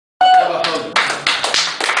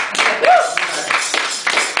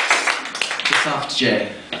Soft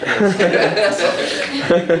J.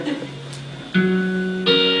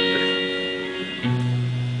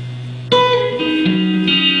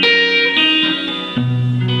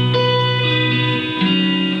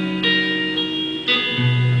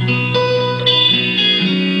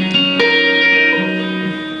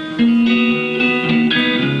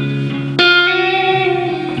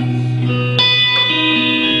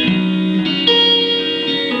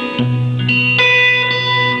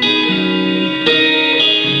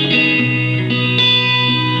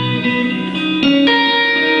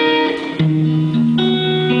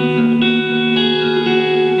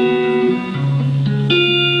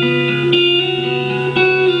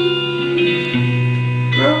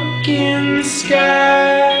 Broken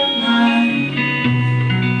skyline,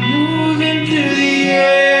 moving through the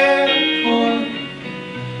airport.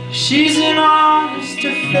 She's an honest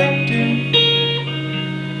defector,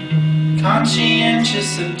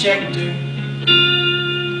 conscientious objector,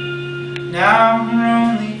 now her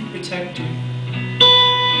only protector.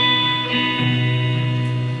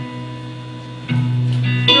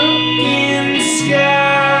 Broken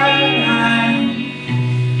skyline,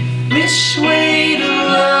 which way to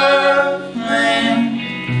love land?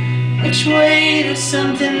 Which way to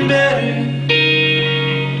something better?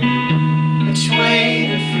 Which way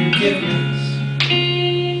to forgiveness?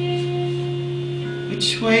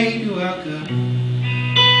 Which way do I go?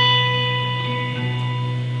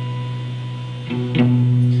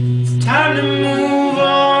 It's time to move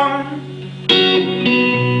on,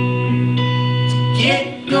 to get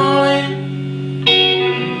going.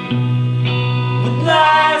 What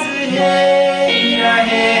lies ahead, I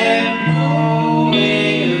have no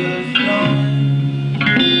way of knowing.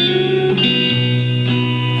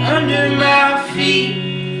 Under my feet,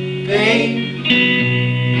 babe,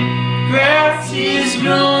 grass is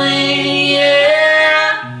growing,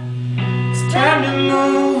 yeah. It's time to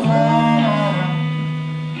move on,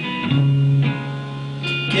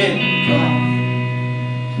 to get going.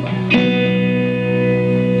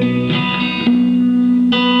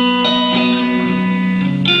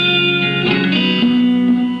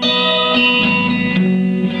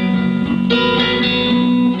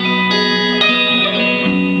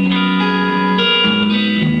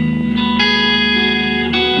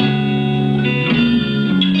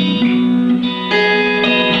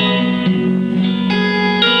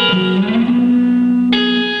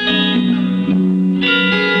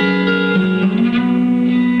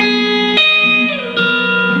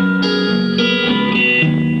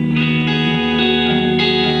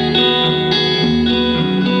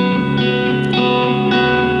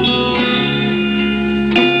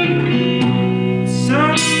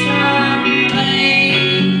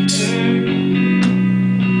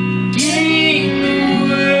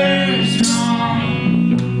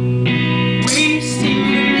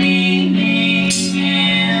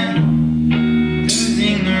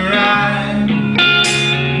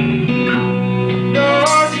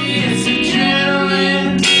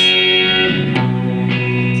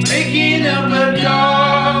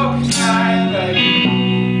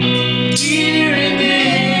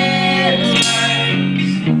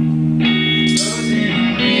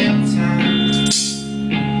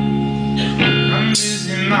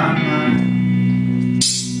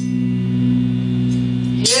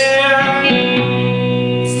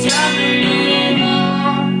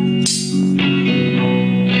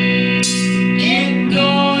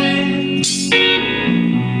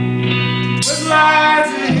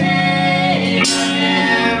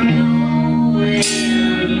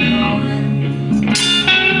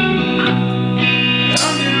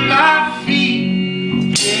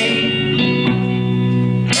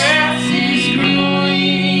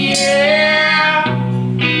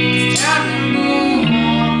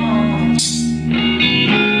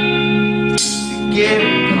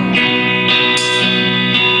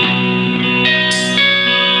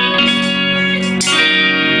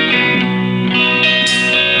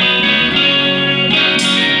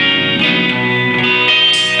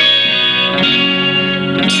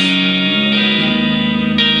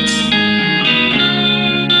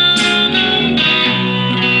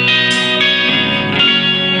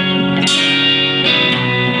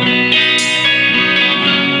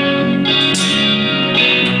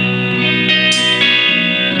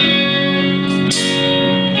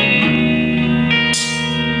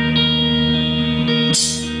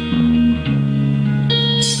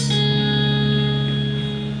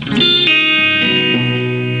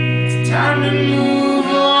 Time to move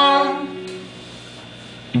on,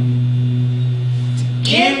 to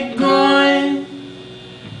get going.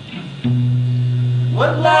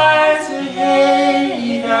 What lies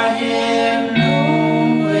ahead, I have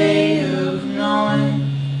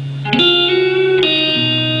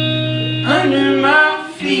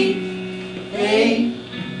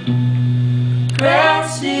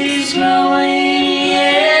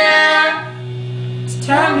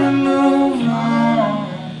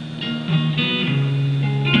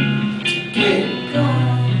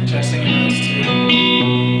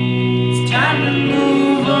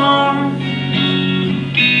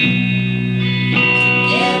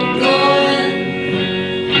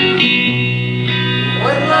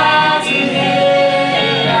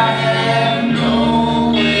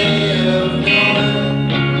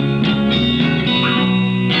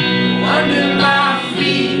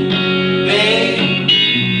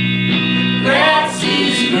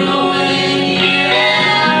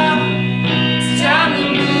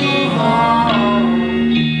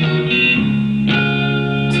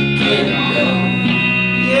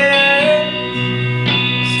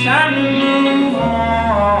time to move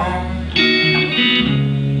on,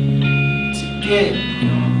 to get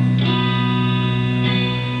going.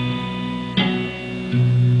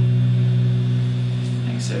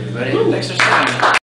 Thanks everybody. Thanks for sharing.